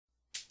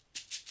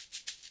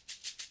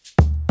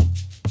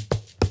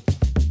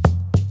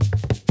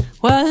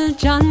Well,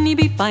 Johnny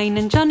be fine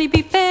and Johnny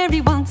be fair,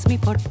 he wants me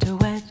for to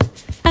wed.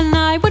 And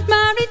I would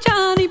marry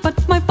Johnny,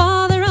 but my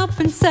father up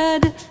and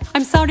said,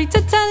 I'm sorry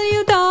to tell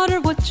you,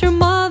 daughter, what your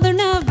mother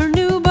never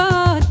knew,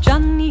 but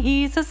Johnny,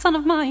 he's a son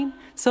of mine,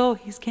 so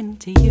he's kin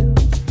to you.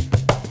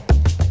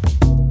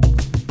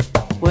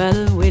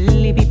 Well,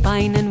 Willie be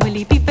fine and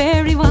Willie be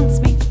fair, he wants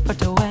me for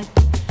to wed.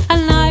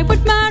 And I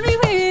would marry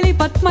Willie,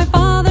 but my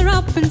father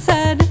up and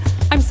said,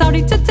 I'm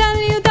sorry to tell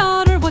you,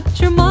 daughter, what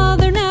your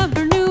mother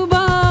never knew,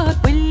 but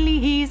Willie,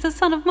 he's a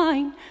son of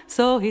mine,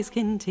 so he's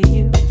kin to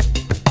you.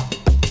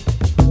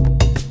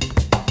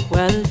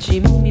 Well,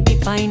 Jimmy be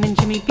fine and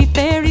Jimmy be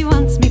fair, he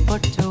wants me for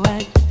to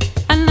wed.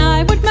 And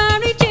I would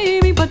marry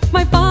Jimmy, but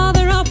my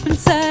father up and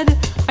said,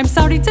 I'm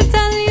sorry to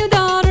tell you,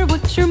 daughter,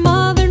 what your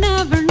mother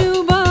never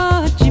knew,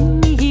 but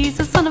Jimmy, he's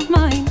a son of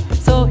mine,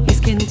 so he's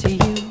kin to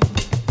you.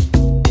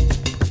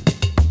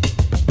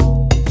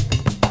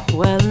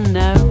 Well,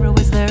 never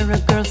was there a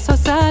girl so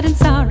sad and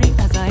sorry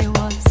as I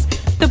was.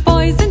 The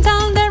boys in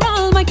town, they're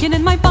all my kin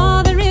and my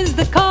father is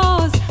the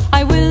cause.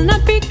 I will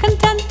not be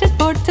contented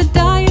for to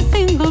die a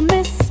single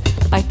miss.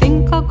 I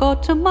think I'll go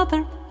to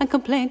mother and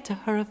complain to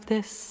her of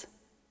this.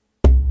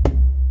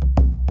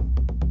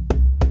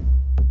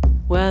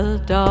 Well,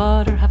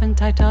 daughter,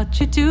 haven't I taught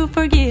you to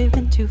forgive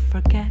and to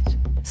forget?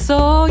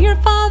 So your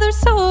father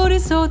sowed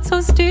his oats,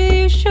 so still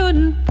you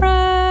shouldn't fret.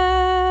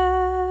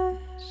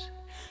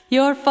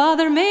 Your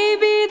father may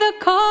be the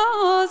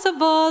cause of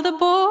all the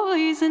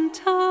boys in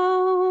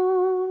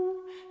town,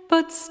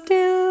 but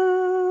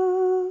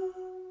still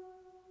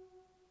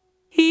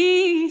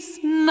he's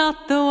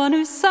not the one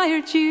who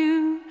sired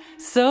you,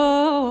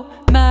 so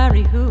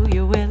marry who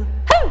you will.